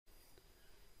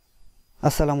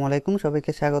আসসালামু আলাইকুম,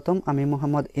 সবাইকে স্বাগতম। আমি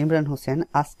মোহাম্মদ ইমরান হোসেন।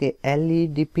 আজকে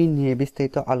এলইডিপি নিয়ে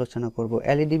বিস্তারিত আলোচনা করব।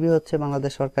 এলইডিপি হচ্ছে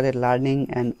বাংলাদেশ সরকারের লার্নিং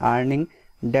অ্যান্ড আর্নিং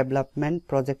ডেভেলপমেন্ট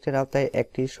প্রজেক্টের আওতায়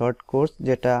একটি শর্ট কোর্স,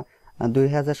 যেটা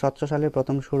 2017 সালে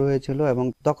প্রথম শুরু হয়েছিল এবং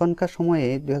তখনকার সময়ে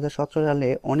 2017 সালে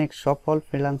অনেক সফল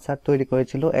ফ্রিল্যান্সার তৈরি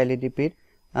করেছিল এলইডিপির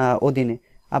অধীনে।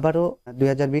 আবারও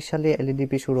 2020 সালে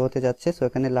এলইডিপি শুরু হতে যাচ্ছে। সো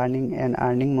এখানে learning and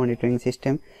earning monitoring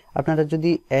system, আপনারা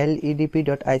যদি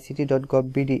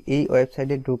ledp.ict.gov.bd এই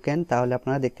ওয়েবসাইটে ঢুকেন তাহলে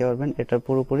আপনারা দেখতে পারবেন এটার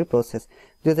পুরোপুরি প্রসেস।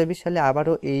 2020 সালে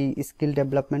আবারও এই স্কিল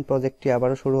ডেভেলপমেন্ট প্রজেক্টটি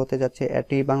আবারও শুরু হতে যাচ্ছে।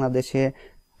 এটি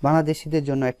বাংলাদেশিদের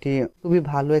জন্য একটি খুবই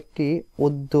ভালো একটি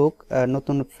উদ্যোগ,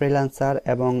 নতুন ফ্রিল্যান্সার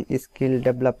এবং স্কিল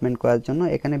ডেভেলপমেন্ট করার জন্য।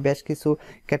 এখানে বেশ কিছু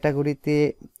ক্যাটাগরিতে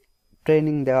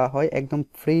ট্রেনিং দেওয়া হয় একদম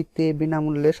ফ্রিতে,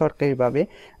 বিনামূল্যে, সরকারিভাবে।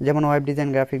 যেমন web design,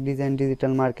 graphic design,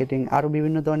 digital marketing, আরও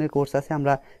বিভিন্ন ধরনের কোর্স আছে।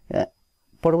 আমরা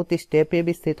পরবর্তী স্টেপে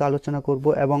বিস্তারিত আলোচনা করব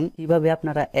এবং কিভাবে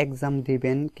আপনারা এক্সাম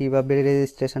দিবেন, কিভাবে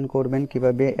রেজিস্ট্রেশন করবেন,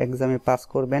 কিভাবে এক্সামে পাস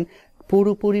করবেন,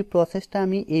 পুরোপুরি প্রসেসটা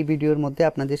আমি এই ভিডিওর মধ্যে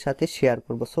আপনাদের সাথে শেয়ার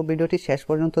করব। সো ভিডিওটি শেষ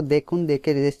পর্যন্ত দেখুন, দেখে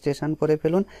রেজিস্ট্রেশন করে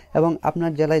ফেলুন এবং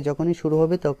আপনার জেলায় যখনই শুরু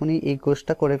হবে তখনই এই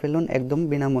কোর্সটা করে ফেলুন একদম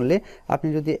বিনামূল্যে, আপনি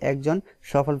যদি একজন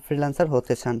সফল ফ্রিল্যান্সার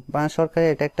হতে চান। বাংলাদেশ সরকার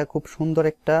এটা একটা খুব সুন্দর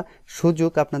একটা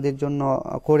সুযোগ আপনাদের জন্য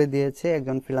করে দিয়েছে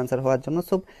একজন ফ্রিল্যান্সার হওয়ার জন্য।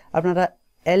 সো আপনারা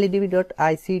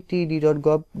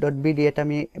ledp.ict.gov.bd, এটা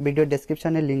আমি ভিডিও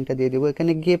ডেসক্রিপশনে লিঙ্কটা দিয়ে দেবো।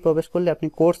 এখানে গিয়ে প্রবেশ করলে আপনি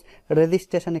কোর্স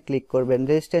রেজিস্ট্রেশনে ক্লিক করবেন।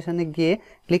 রেজিস্ট্রেশনে গিয়ে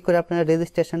ক্লিক করে আপনারা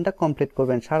রেজিস্ট্রেশনটা কমপ্লিট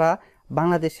করবেন। সারা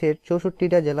বাংলাদেশের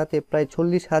 64টা জেলাতে প্রায়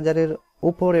 40,000-এর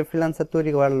উপরে ফ্রিল্যান্সার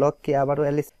তৈরি করার লক্ষ্যে আবারও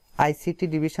আইসিটি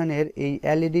ডিভিশনের এই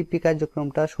এলইডিপি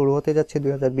কার্যক্রমটা শুরু হতে যাচ্ছে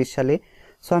 2020 সালে।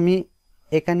 সো আমি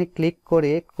এখানে ক্লিক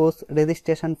করে কোর্স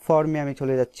রেজিস্ট্রেশন ফর্মে আমি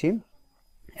চলে যাচ্ছি।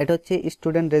 এটা হচ্ছে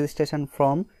স্টুডেন্ট রেজিস্ট্রেশন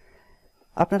ফর্ম।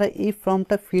 আপনারা এই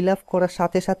ফর্মটা ফিল আপ করার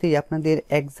সাথে সাথেই আপনাদের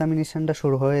এক্সামিনেশনটা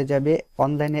শুরু হয়ে যাবে।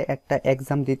 অনলাইনে একটা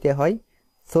এক্সাম দিতে হয়।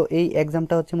 সো এই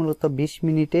এক্সামটা হচ্ছে মূলত 20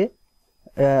 মিনিটে,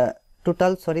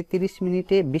 30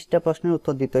 মিনিটে 20টা প্রশ্নের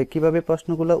উত্তর দিতে হয়। কীভাবে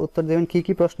প্রশ্নগুলো উত্তর দেবেন,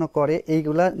 কী প্রশ্ন করে,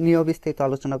 এইগুলা নিয়েও বিস্তারিত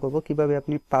আলোচনা করব। কিভাবে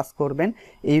আপনি পাস করবেন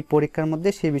এই পরীক্ষার মধ্যে,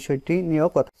 সেই বিষয়টি নিয়েও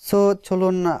কথা। সো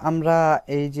চলুন আমরা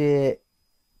এই যে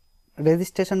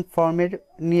রেজিস্ট্রেশন ফর্মের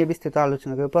নিয়ে বিস্তারিত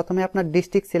আলোচনা করব। প্রথমে আপনার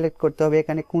ডিস্ট্রিক্ট সিলেক্ট করতে হবে,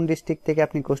 এখানে কোন ডিস্ট্রিক্ট থেকে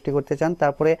আপনি কোর্সটি করতে চান।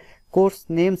 তারপরে কোর্স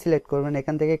নেম সিলেক্ট করবেন,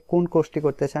 এখান থেকে কোন কোর্সটি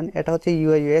করতে চান। এটা হচ্ছে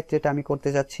UI/UX, যেটা আমি করতে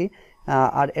চাচ্ছি।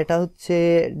 আর এটা হচ্ছে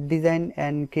ডিজাইন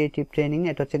অ্যান্ড ক্রিয়েটিভ ট্রেনিং,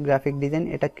 এটা হচ্ছে গ্রাফিক ডিজাইন।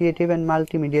 এটা ক্রিয়েটিভ অ্যান্ড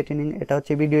মাল্টিমিডিয়া ট্রেনিং, এটা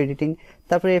হচ্ছে ভিডিও এডিটিং।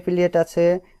 তারপরে অ্যাফিলিয়েট আছে,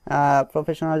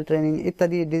 প্রফেশনাল ট্রেনিং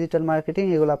ইত্যাদি, ডিজিটাল মার্কেটিং।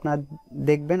 এগুলো আপনারা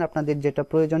দেখবেন, আপনাদের যেটা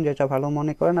প্রয়োজন, যেটা ভালো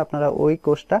মনে করেন আপনারা ওই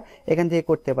কোর্সটা এখান থেকে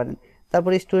করতে পারেন।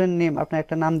 তারপরে স্টুডেন্ট নেম, আপনার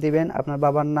একটা নাম দিবেন, আপনার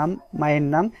বাবার নাম, মায়ের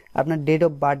নাম, আপনার ডেট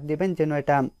অফ বার্থ দিবেন, যেন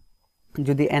এটা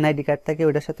যদি এনআইডি কার্ড থাকে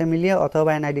ওইটার সাথে মিলিয়ে,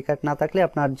 অথবা এনআইডি কার্ড না থাকলে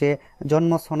আপনার যে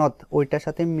জন্ম সনদ ওইটার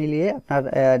সাথে মিলিয়ে আপনার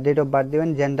ডেট অফ বার্থ দিবেন।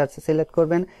 জেন্ডার সিলেক্ট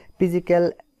করবেন। ফিজিক্যাল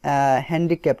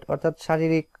হ্যান্ডিক্যাপড অর্থাৎ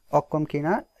শারীরিক অক্ষম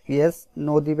কিনা, ইয়েস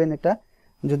নো দিবেন এটা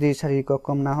যদি শারীরিক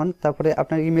অক্ষম না হন। তারপরে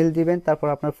আপনার ইমেল দিবেন, তারপর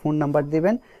আপনার ফোন নাম্বার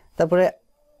দিবেন। তারপরে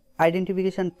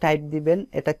আইডেন্টিফিকেশন টাইপ দিবেন,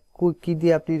 এটা কি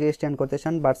দিয়ে আপনি রেজিস্ট্রেশন করতে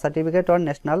চান, birth certificate or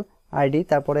national ID.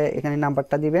 তারপরে এখানে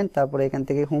নাম্বারটা দিবেন। তারপরে এখান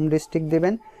থেকে হোম ডিস্ট্রিক্ট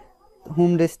দিবেন,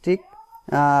 হোম ডিস্ট্রিক্ট,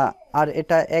 আর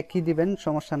এটা একই দিবেন,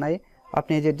 সমস্যা নাই।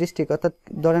 আপনি যে ডিস্ট্রিক্ট, অর্থাৎ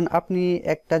ধরেন আপনি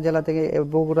একটা জেলা থেকে,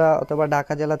 বগুড়া অথবা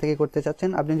ঢাকা জেলা থেকে করতে চাচ্ছেন,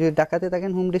 আপনি যদি ঢাকাতে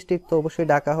থাকেন হোম ডিস্ট্রিক্ট তো অবশ্যই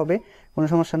ঢাকা হবে, কোনো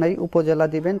সমস্যা নাই। উপজেলা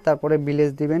দিবেন, তারপরে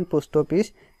ভিলেজ দিবেন, পোস্ট অফিস,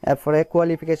 এরপরে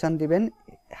কোয়ালিফিকেশান দিবেন,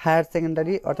 হায়ার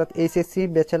সেকেন্ডারি অর্থাৎ HSC,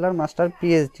 ব্যাচেলার, মাস্টার,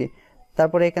 PhD।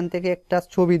 তারপরে এখান থেকে একটা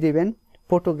ছবি দিবেন,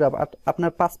 ফটোগ্রাফ,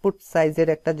 আপনার পাসপোর্ট সাইজের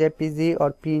একটা JPG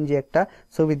অর PNG একটা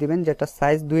ছবি দিবেন, যেটা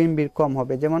সাইজ 2 MB কম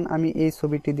হবে। যেমন আমি এই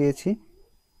ছবিটি দিয়েছি,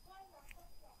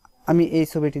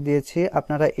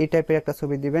 আপনারা এই টাইপের একটা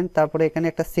ছবি দিবেন। তারপরে এখানে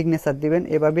একটা সিগনেচার দিবেন।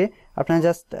 এভাবে আপনারা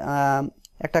জাস্ট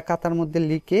একটা খাতার মধ্যে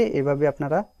লিখে এভাবে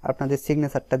আপনারা আপনাদের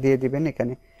সিগনেচারটা দিয়ে দিবেন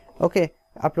এখানে। ওকে,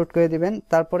 আপলোড করে দিবেন।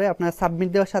 তারপরে আপনার সাবমিট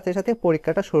দেওয়ার সাথে সাথে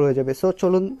পরীক্ষাটা শুরু হয়ে যাবে। সো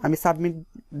চলুন, আমি সাবমিট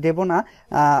দেব না,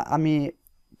 আমি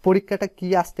পরীক্ষাটা কি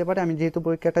আসতে পারে, আমি যেহেতু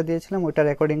পরীক্ষাটা দিয়েছিলাম ওইটা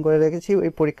রেকর্ডিং করে রেখেছি, ওই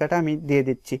পরীক্ষাটা আমি দিয়ে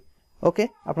দিচ্ছি। ওকে,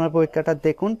 আপনার পরীক্ষাটা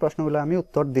দেখুন, প্রশ্নগুলো আমি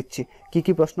উত্তর দিচ্ছি।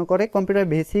 কি প্রশ্ন করে, কম্পিউটার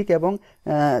বেসিক এবং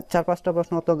 4-5টা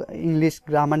প্রশ্ন তো ইংলিশ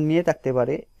গ্রামার নিয়ে থাকতে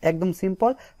পারে। একদম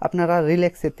সিম্পল, আপনারা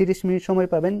রিল্যাক্সে 30 মিনিট সময়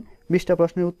পাবেন, 20টা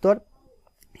প্রশ্নের উত্তর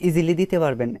ইজিলি দিতে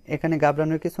পারবেন। এখানে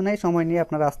ঘাবড়ানোর কিছু নাই, সময় নিয়ে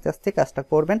আপনারা আস্তে আস্তে কাজটা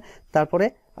করবেন। তারপরে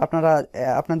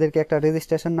আপনাদেরকে একটা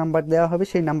রেজিস্ট্রেশন নাম্বার দেওয়া হবে,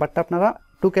 সেই নাম্বারটা আপনারা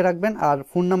টুকে রাখবেন। আর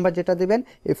ফোন নাম্বার যেটা দিবেন,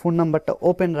 এই ফোন নাম্বারটা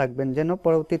ওপেন রাখবেন, যেন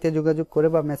পরবর্তীতে যোগাযোগ করে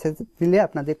বা মেসেজ দিলে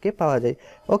আপনাদেরকে পাওয়া যায়।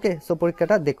 ওকে, সো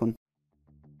পরীক্ষাটা দেখুন।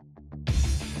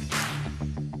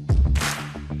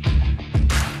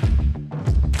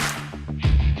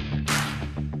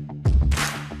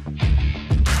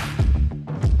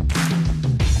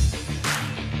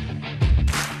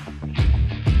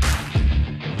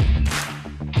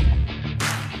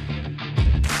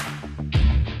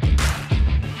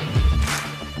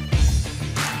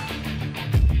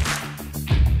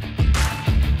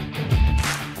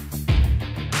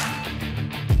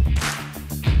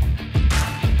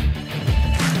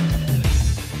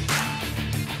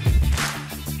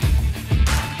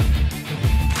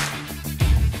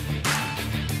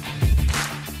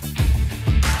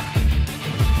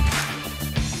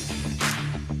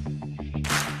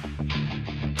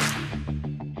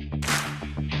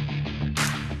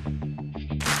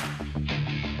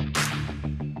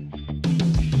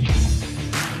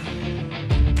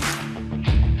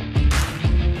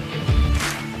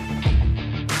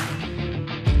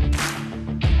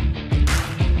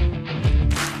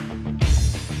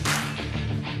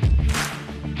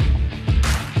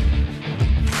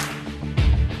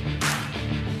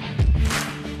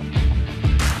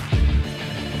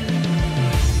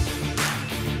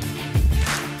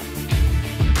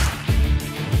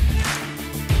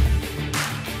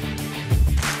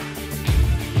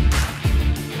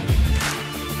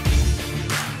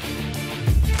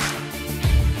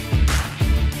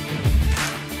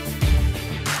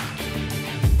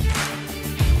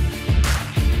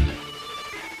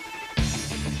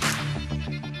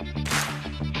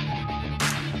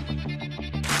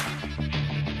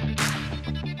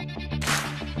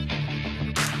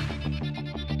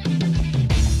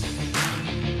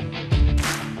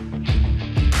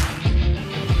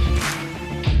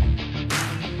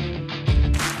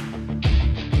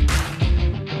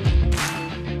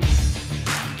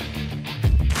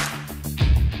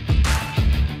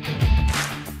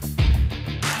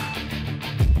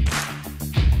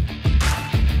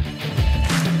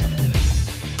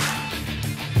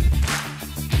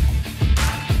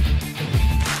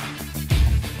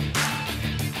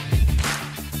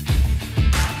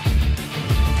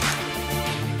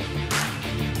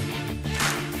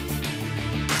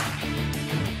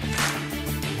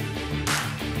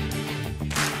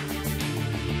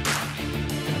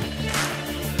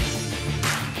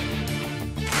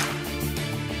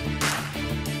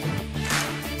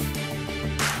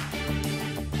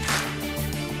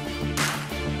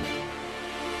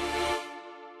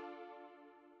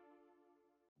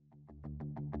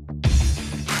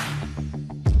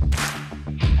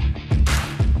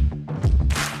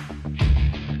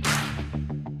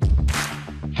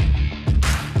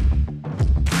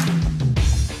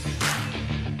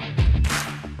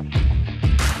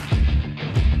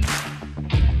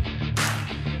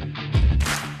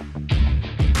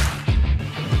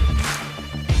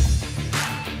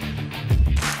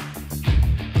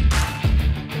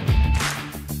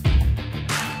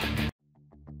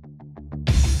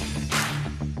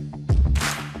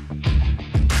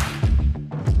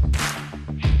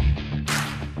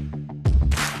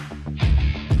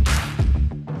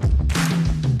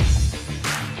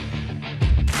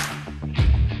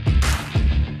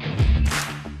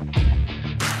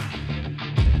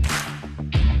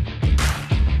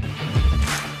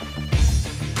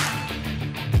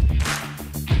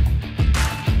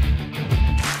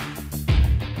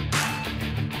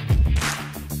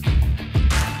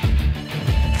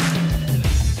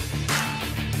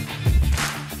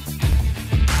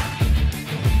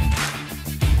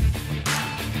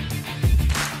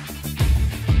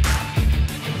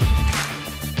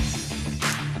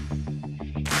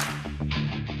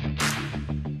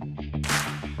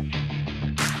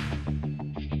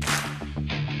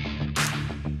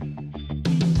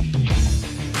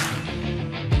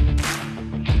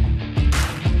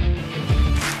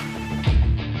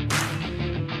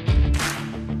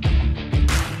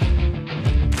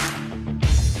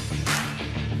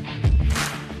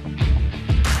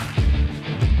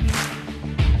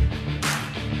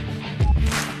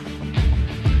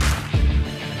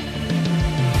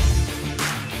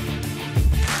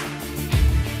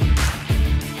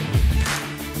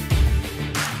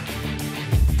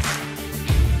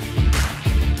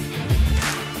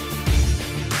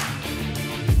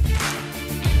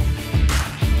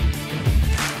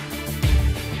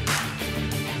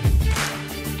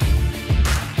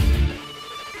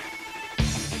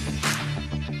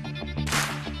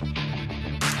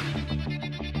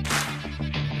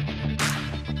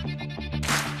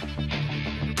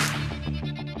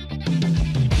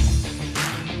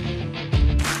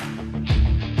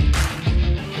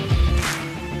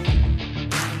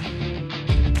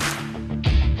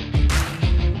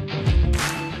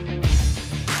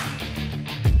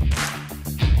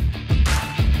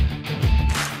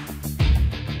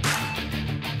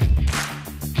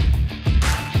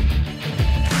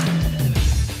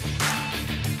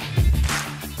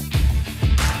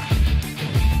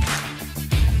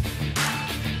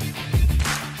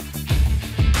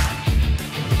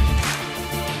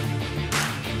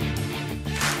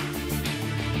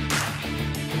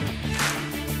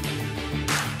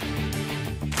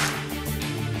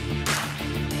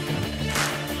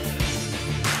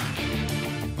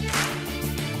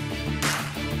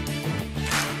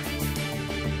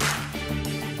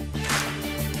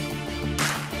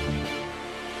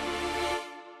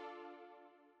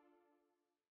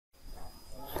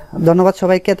 ধন্যবাদ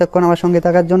সবাইকে এতক্ষণ আমার সঙ্গে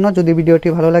থাকার জন্য। যদি ভিডিওটি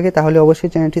ভালো লাগে তাহলে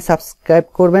অবশ্যই চ্যানেলটি সাবস্ক্রাইব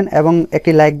করবেন এবং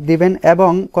একটি লাইক দিবেন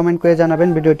এবং কমেন্ট করে জানাবেন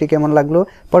ভিডিওটি কেমন লাগলো।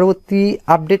 পরবর্তী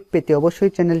আপডেট পেতে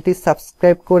অবশ্যই চ্যানেলটি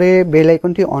সাবস্ক্রাইব করে বেল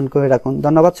আইকনটি অন করে রাখুন।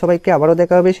 ধন্যবাদ সবাইকে, আবারও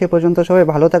দেখা হবে। সে পর্যন্ত সবাই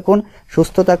ভালো থাকুন,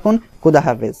 সুস্থ থাকুন। খুদা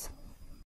হাফেজ।